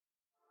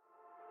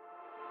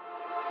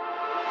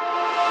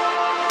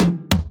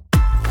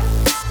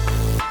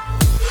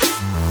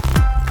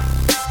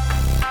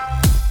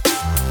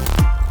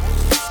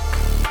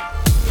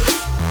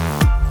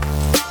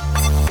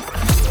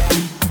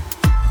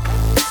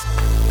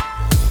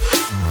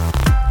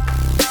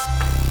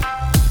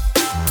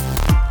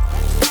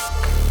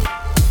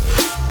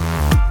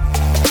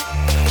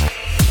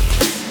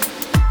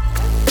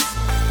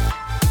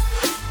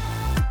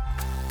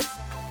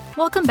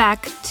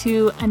back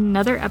to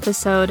another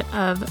episode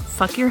of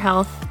Fuck Your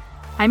Health.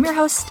 I'm your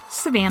host,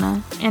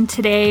 Savannah, and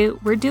today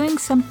we're doing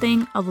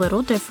something a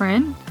little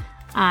different.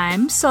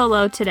 I'm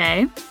solo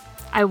today.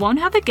 I won't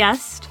have a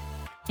guest.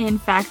 In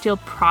fact, you'll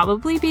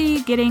probably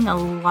be getting a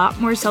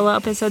lot more solo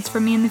episodes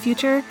from me in the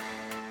future.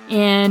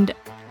 And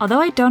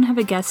although I don't have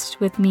a guest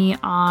with me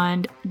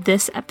on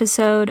this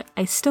episode,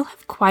 I still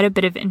have quite a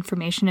bit of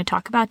information to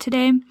talk about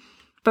today.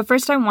 But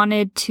first, I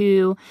wanted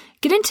to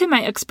get into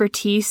my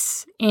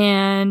expertise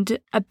and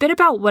a bit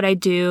about what I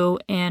do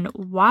and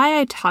why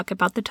I talk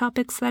about the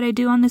topics that I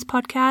do on this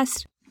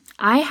podcast.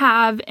 I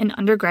have an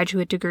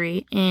undergraduate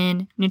degree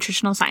in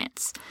nutritional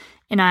science,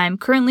 and I'm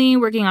currently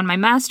working on my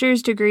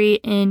master's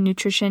degree in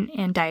nutrition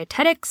and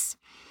dietetics.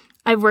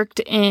 I've worked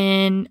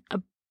in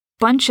a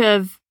bunch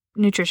of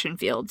nutrition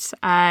fields.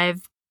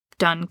 I've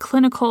done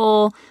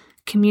clinical,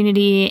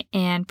 community,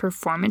 and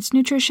performance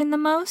nutrition the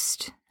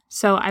most.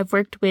 So I've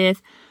worked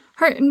with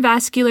heart and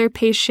vascular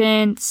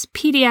patients,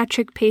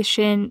 pediatric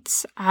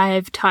patients.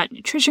 I've taught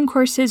nutrition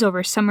courses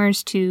over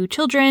summers to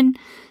children,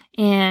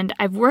 and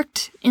I've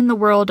worked in the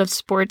world of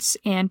sports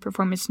and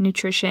performance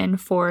nutrition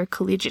for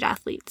collegiate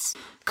athletes.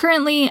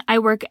 Currently, I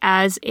work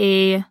as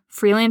a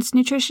freelance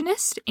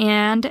nutritionist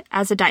and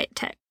as a diet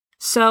tech.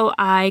 So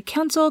I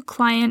counsel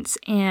clients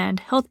and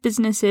health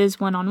businesses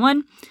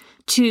one-on-one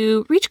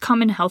to reach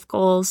common health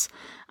goals.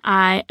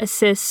 I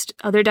assist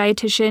other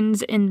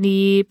dietitians in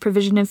the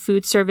provision of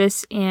food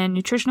service and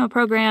nutritional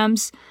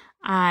programs.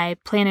 I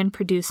plan and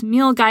produce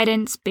meal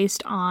guidance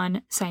based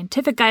on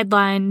scientific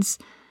guidelines,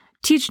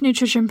 teach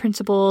nutrition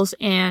principles,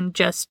 and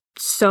just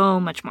so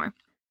much more.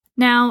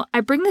 Now, I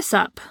bring this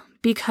up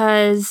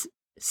because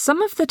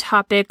some of the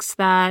topics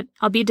that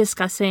I'll be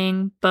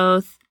discussing,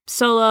 both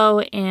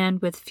solo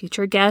and with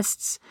future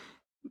guests,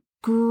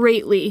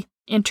 greatly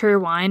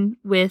intertwine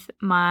with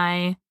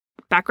my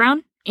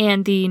background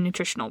and the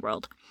nutritional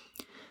world.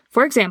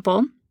 For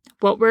example,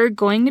 what we're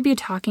going to be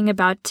talking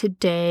about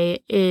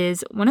today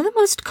is one of the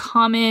most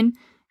common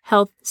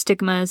health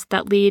stigmas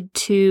that lead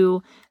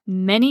to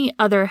many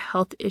other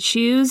health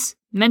issues,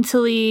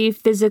 mentally,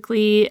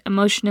 physically,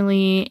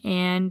 emotionally,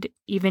 and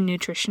even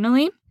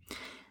nutritionally.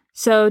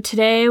 So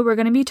today we're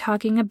going to be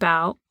talking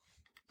about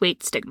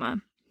weight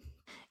stigma.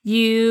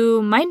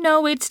 You might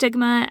know weight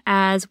stigma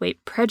as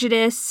weight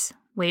prejudice,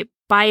 weight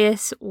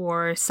bias,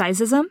 or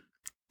sizeism.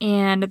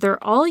 And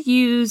they're all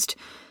used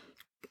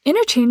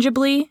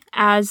interchangeably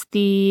as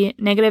the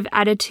negative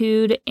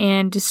attitude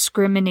and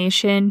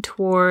discrimination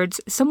towards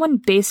someone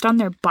based on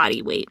their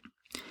body weight.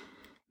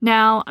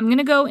 Now, I'm going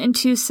to go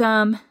into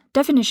some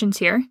definitions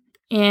here,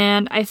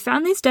 and I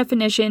found these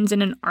definitions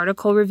in an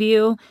article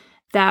review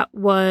that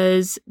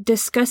was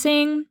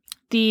discussing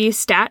the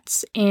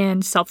stats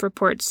and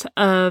self-reports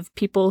of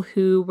people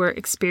who were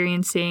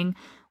experiencing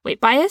weight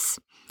bias.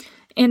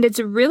 And it's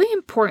really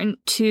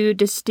important to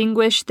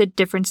distinguish the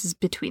differences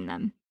between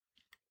them.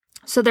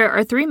 So there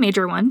are three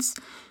major ones.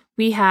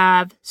 We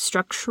have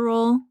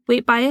structural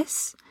weight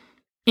bias,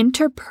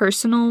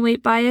 interpersonal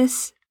weight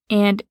bias,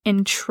 and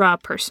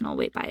intrapersonal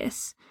weight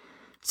bias.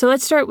 So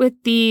let's start with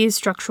the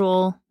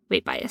structural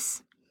weight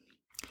bias.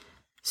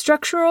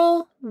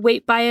 Structural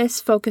weight bias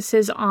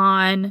focuses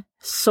on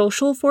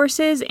social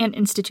forces and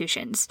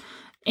institutions,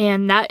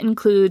 and that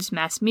includes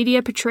mass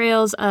media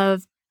portrayals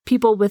of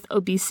people with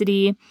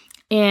obesity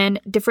and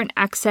different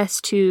access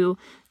to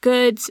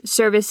goods,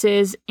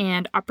 services,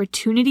 and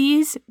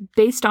opportunities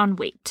based on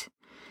weight.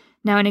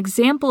 Now, an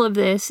example of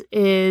this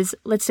is,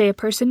 let's say a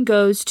person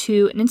goes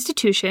to an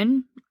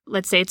institution,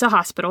 let's say it's a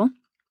hospital,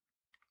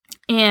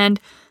 and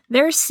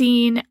they're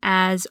seen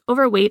as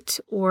overweight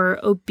or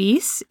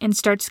obese and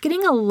starts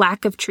getting a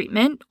lack of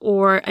treatment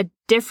or a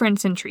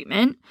difference in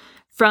treatment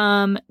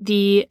from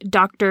the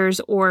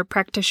doctors or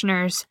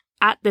practitioners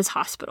at this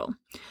hospital.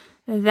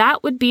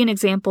 That would be an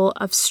example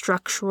of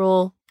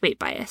structural weight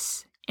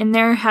bias. And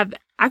there have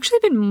actually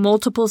been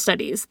multiple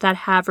studies that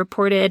have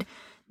reported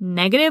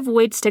negative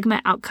weight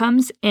stigma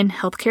outcomes in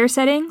healthcare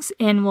settings,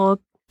 and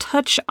we'll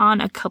touch on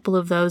a couple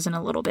of those in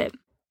a little bit.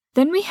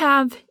 Then we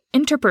have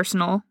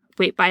interpersonal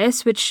weight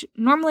bias, which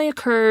normally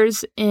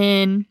occurs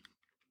in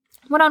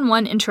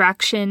one-on-one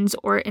interactions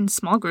or in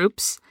small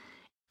groups.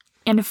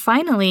 And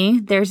finally,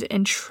 there's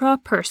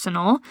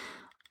intrapersonal,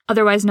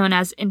 otherwise known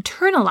as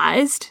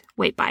internalized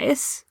weight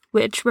bias,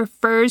 which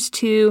refers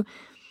to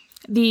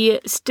the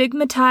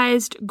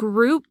stigmatized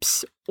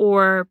groups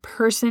or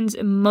person's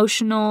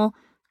emotional,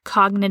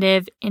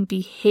 cognitive, and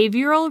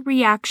behavioral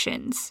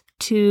reactions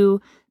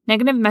to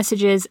negative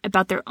messages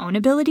about their own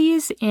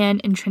abilities and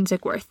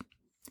intrinsic worth.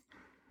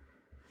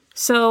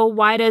 So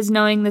why does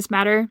knowing this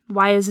matter?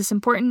 Why is this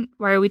important?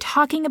 Why are we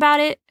talking about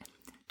it?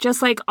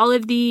 Just like all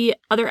of the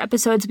other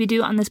episodes we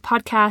do on this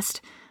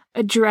podcast,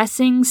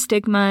 addressing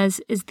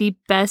stigmas is the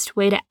best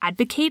way to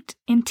advocate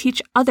and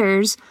teach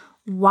others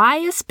why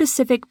a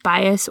specific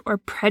bias or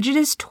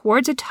prejudice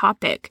towards a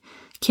topic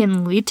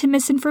can lead to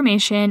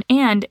misinformation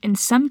and, in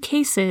some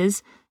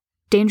cases,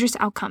 dangerous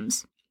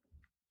outcomes.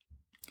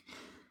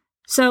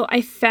 So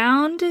I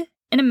found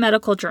in a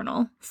medical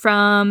journal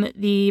from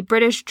the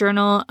British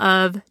Journal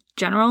of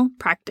General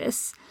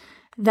Practice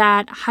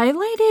that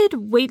highlighted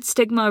weight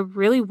stigma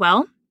really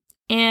well.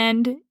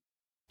 And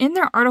in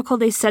their article,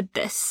 they said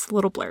this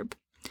little blurb.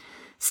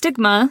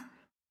 Stigma,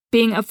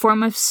 being a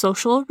form of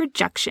social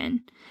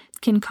rejection,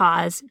 can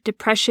cause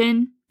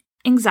depression,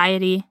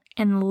 anxiety,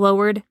 and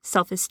lowered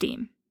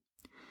self-esteem.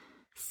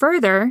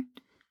 Further,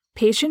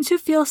 patients who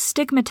feel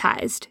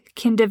stigmatized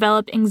can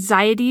develop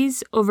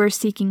anxieties over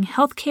seeking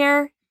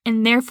healthcare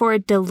and therefore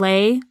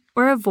delay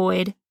or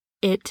avoid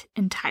it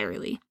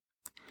entirely.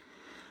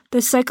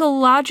 The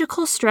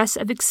psychological stress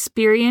of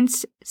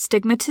experienced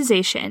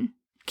stigmatization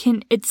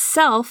can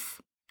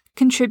itself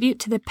contribute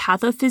to the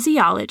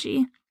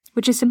pathophysiology,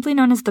 which is simply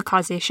known as the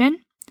causation,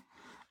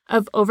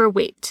 of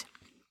overweight.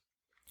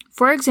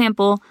 For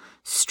example,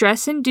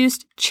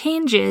 stress-induced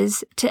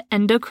changes to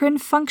endocrine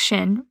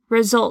function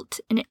result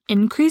in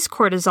increased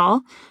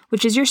cortisol,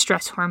 which is your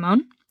stress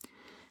hormone,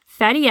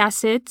 fatty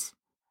acids,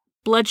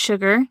 blood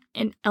sugar,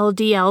 and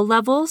LDL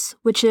levels,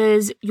 which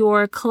is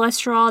your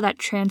cholesterol that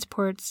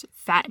transports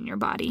fat in your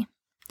body.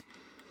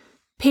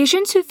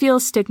 Patients who feel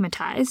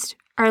stigmatized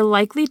are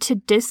likely to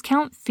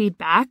discount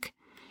feedback,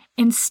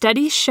 and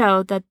studies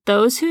show that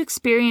those who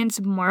experience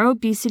more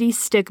obesity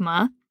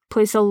stigma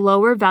place a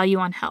lower value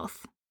on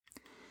health.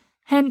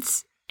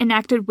 Hence,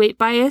 enacted weight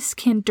bias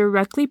can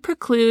directly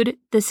preclude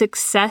the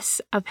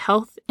success of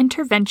health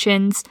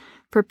interventions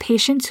for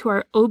patients who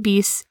are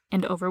obese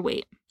and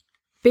overweight.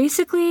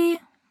 Basically,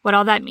 what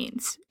all that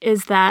means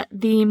is that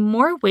the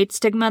more weight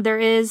stigma there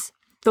is,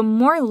 the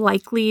more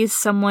likely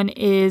someone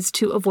is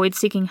to avoid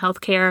seeking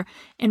healthcare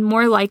and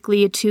more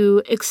likely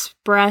to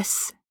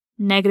express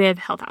negative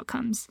health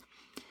outcomes.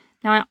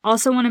 Now, I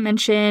also want to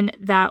mention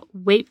that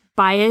weight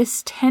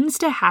bias tends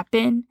to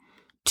happen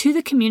to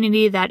the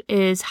community that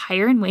is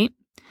higher in weight,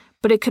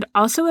 but it could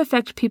also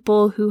affect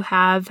people who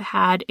have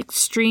had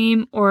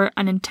extreme or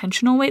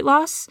unintentional weight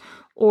loss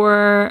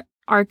or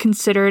are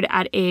considered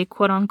at a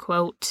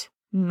quote-unquote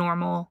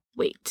normal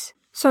weight.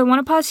 So I want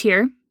to pause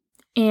here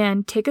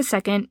and take a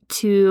second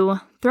to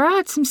throw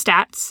out some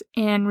stats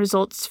and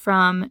results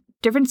from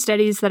different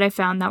studies that I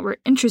found that were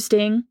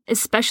interesting,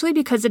 especially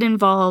because it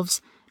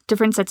involves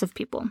different sets of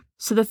people.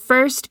 So the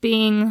first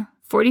being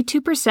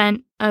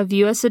 42% of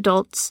U.S.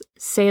 adults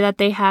say that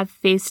they have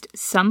faced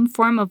some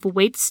form of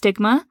weight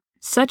stigma,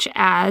 such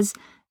as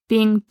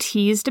being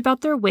teased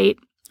about their weight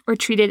or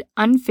treated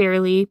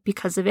unfairly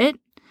because of it,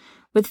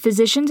 with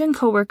physicians and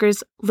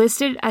coworkers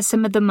listed as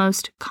some of the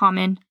most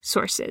common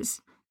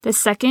sources. The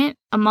second,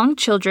 among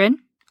children,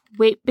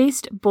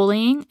 weight-based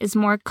bullying is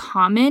more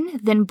common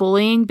than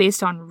bullying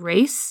based on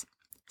race,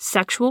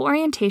 sexual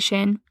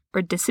orientation,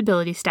 or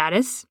disability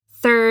status.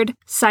 Third,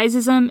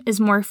 sizeism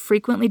is more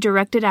frequently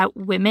directed at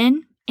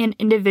women and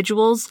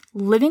individuals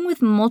living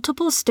with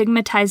multiple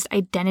stigmatized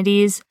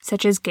identities,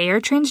 such as gay or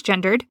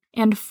transgendered.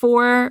 And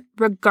four,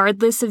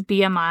 regardless of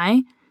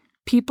BMI,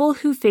 people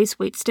who face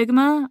weight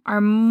stigma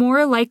are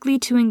more likely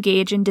to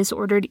engage in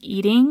disordered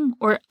eating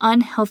or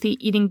unhealthy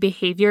eating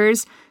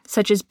behaviors,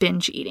 such as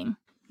binge eating.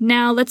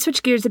 Now, let's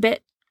switch gears a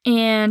bit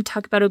and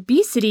talk about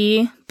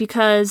obesity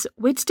because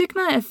weight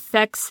stigma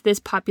affects this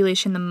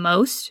population the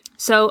most.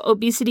 So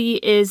obesity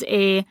is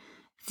a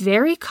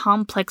very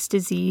complex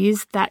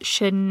disease that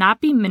should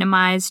not be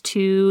minimized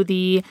to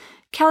the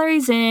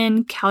calories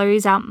in,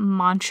 calories out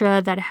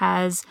mantra that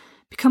has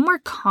become more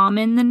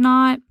common than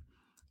not.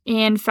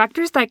 And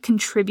factors that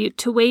contribute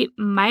to weight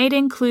might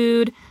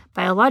include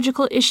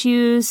biological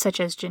issues such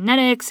as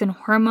genetics and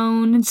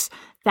hormones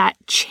that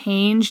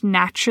change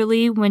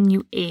naturally when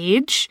you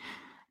age,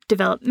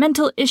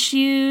 developmental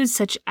issues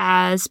such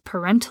as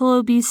parental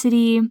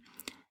obesity.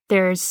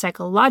 There's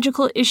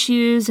psychological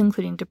issues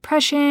including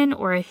depression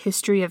or a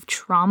history of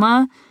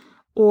trauma,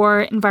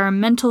 or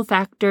environmental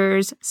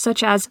factors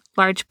such as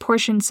large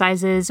portion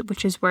sizes,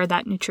 which is where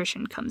that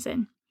nutrition comes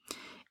in.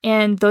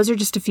 And those are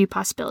just a few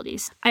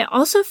possibilities. I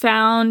also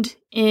found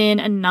in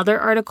another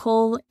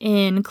article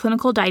in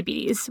Clinical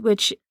Diabetes,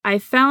 which I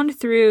found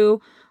through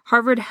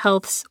Harvard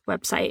Health's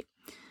website,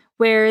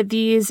 where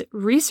these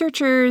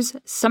researchers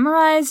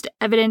summarized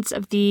evidence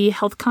of the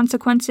health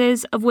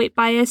consequences of weight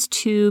bias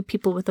to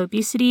people with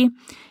obesity.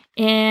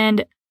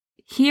 And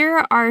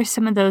here are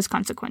some of those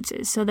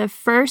consequences. So the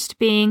first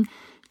being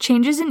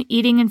changes in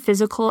eating and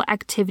physical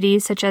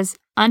activities such as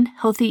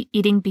unhealthy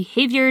eating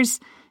behaviors,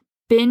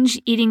 binge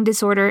eating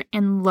disorder,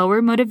 and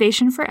lower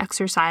motivation for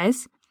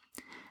exercise.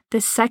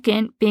 The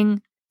second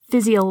being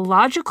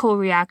physiological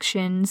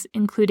reactions,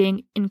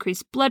 including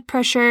increased blood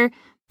pressure,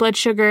 blood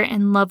sugar,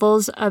 and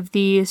levels of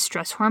the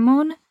stress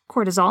hormone,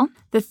 cortisol.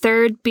 The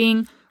third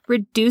being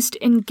reduced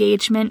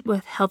engagement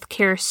with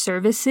healthcare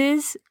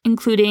services,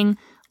 including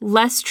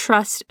less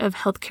trust of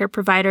healthcare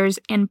providers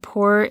and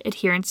poor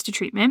adherence to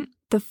treatment.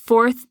 The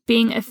fourth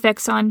being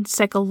effects on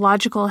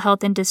psychological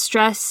health and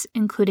distress,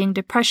 including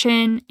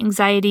depression,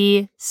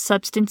 anxiety,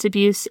 substance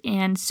abuse,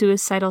 and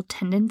suicidal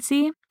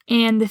tendency.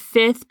 And the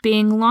fifth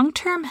being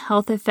long-term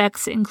health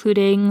effects,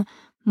 including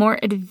more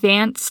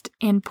advanced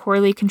and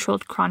poorly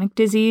controlled chronic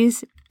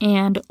disease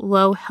and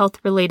low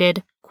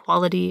health-related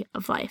quality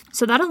of life.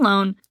 So that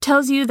alone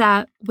tells you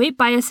that weight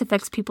bias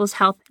affects people's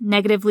health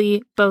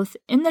negatively, both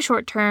in the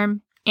short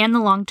term and the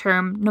long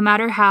term, no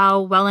matter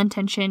how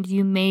well-intentioned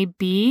you may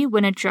be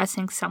when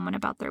addressing someone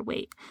about their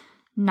weight.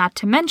 Not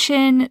to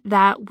mention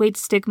that weight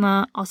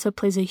stigma also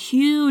plays a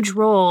huge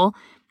role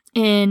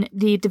in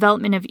the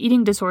development of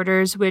eating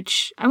disorders,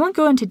 which I won't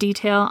go into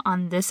detail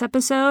on this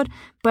episode,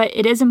 but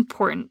it is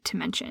important to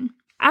mention.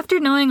 After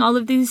knowing all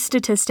of these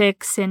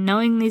statistics and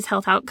knowing these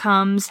health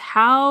outcomes,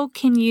 how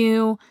can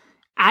you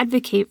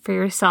advocate for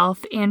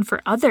yourself and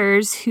for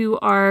others who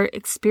are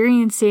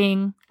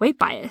experiencing weight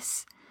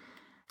bias?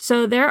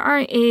 So there are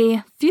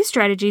a few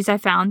strategies I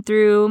found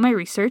through my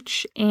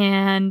research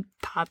and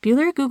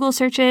popular Google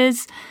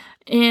searches,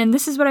 and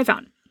this is what I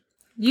found.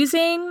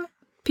 Using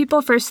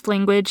people first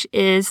language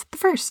is the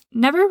first.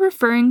 Never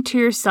referring to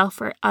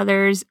yourself or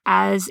others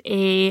as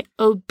a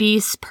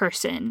obese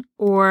person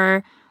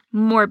or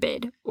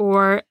morbid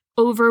or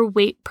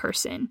overweight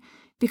person,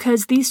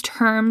 because these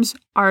terms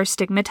are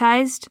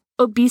stigmatized.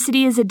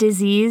 Obesity is a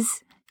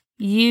disease.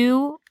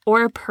 You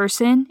or a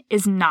person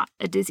is not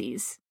a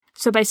disease.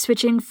 So by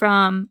switching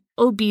from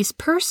obese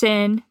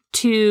person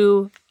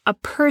to a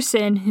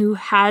person who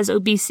has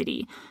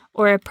obesity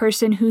or a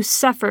person who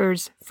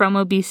suffers from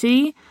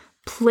obesity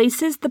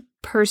places the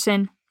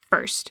person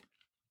first.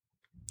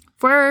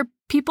 For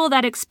people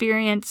that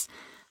experience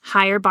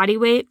higher body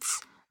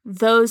weights,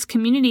 those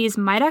communities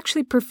might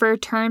actually prefer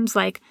terms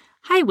like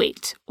high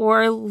weight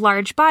or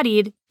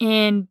large-bodied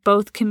in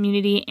both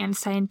community and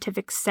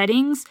scientific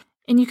settings.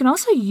 And you can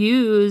also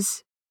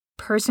use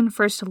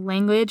person-first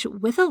language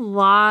with a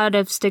lot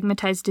of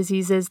stigmatized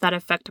diseases that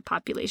affect a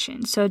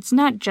population. So it's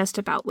not just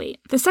about weight.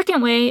 The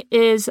second way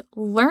is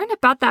learn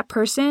about that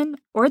person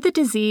or the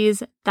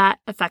disease that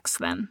affects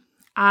them.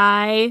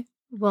 I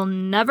will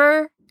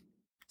never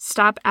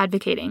stop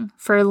advocating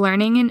for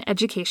learning and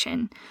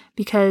education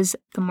because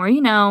the more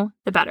you know,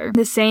 the better.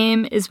 The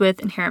same is with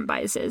inherent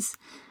biases.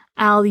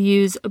 I'll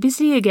use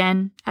obesity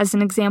again as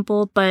an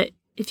example, but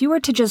if you were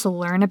to just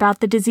learn about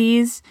the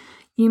disease,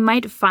 you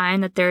might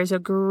find that there's a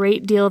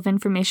great deal of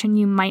information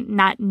you might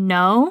not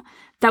know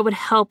that would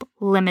help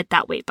limit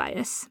that weight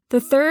bias. The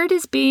third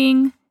is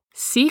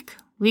seek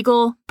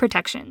legal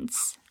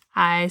protections.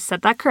 I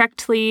said that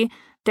correctly.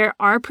 There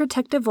are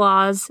protective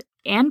laws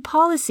and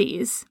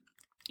policies.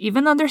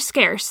 Even though they're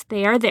scarce,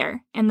 they are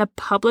there, and the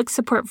public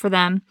support for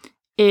them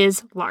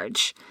is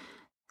large.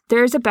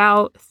 There's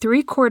about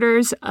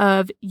 3/4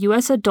 of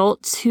U.S.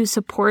 adults who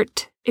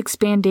support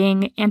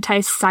expanding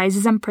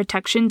anti-sizeism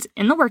protections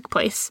in the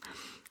workplace,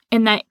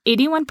 and that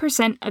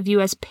 81% of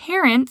U.S.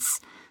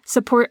 parents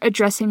support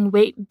addressing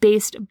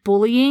weight-based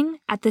bullying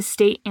at the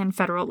state and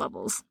federal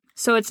levels.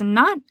 So it's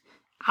not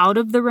out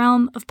of the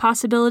realm of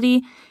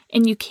possibility,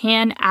 and you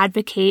can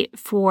advocate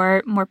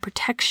for more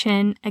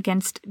protection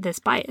against this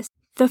bias.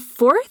 The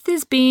fourth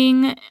is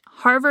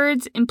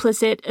Harvard's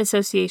implicit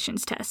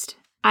associations test.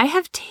 I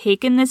have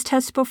taken this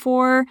test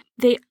before.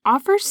 They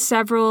offer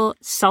several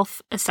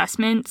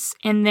self-assessments,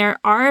 and there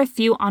are a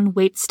few on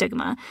weight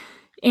stigma.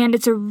 And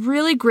it's a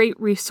really great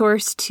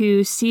resource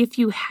to see if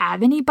you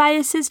have any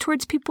biases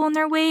towards people and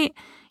their weight.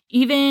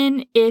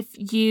 Even if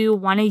you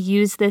want to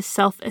use this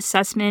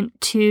self-assessment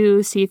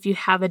to see if you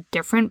have a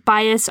different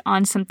bias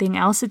on something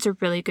else, it's a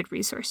really good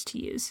resource to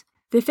use.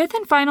 The fifth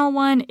and final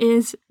one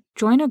is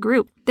join a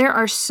group. There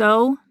are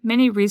so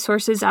many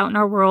resources out in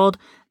our world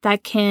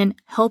that can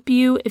help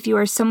you if you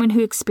are someone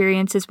who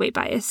experiences weight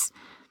bias.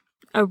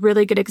 A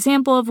really good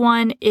example of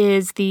one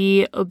is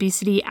the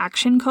Obesity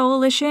Action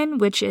Coalition,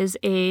 which is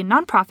a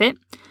nonprofit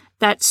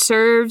that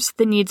serves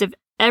the needs of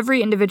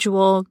every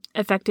individual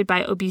affected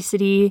by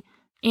obesity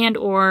and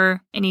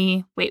or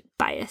any weight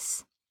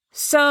bias.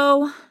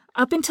 So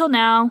up until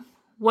now,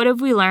 what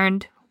have we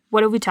learned?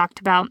 What have we talked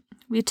about?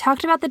 We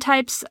talked about the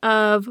types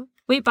of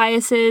weight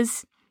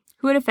biases,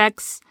 who it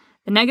affects,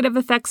 the negative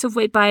effects of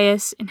weight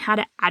bias, and how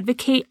to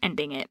advocate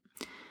ending it.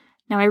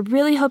 Now, I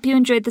really hope you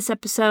enjoyed this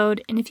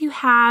episode, and if you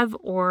have,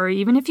 or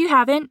even if you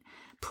haven't,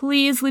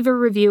 please leave a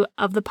review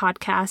of the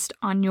podcast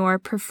on your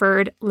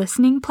preferred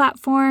listening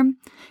platform.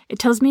 It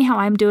tells me how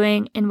I'm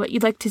doing and what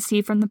you'd like to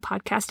see from the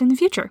podcast in the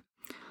future.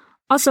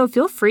 Also,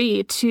 feel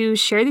free to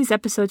share these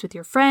episodes with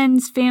your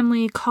friends,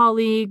 family,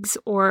 colleagues,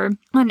 or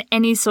on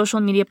any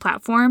social media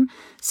platform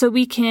so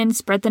we can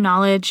spread the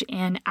knowledge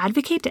and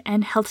advocate to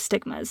end health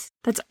stigmas.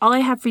 That's all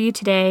I have for you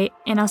today,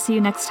 and I'll see you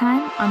next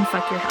time on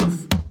Fuck Your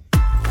Health.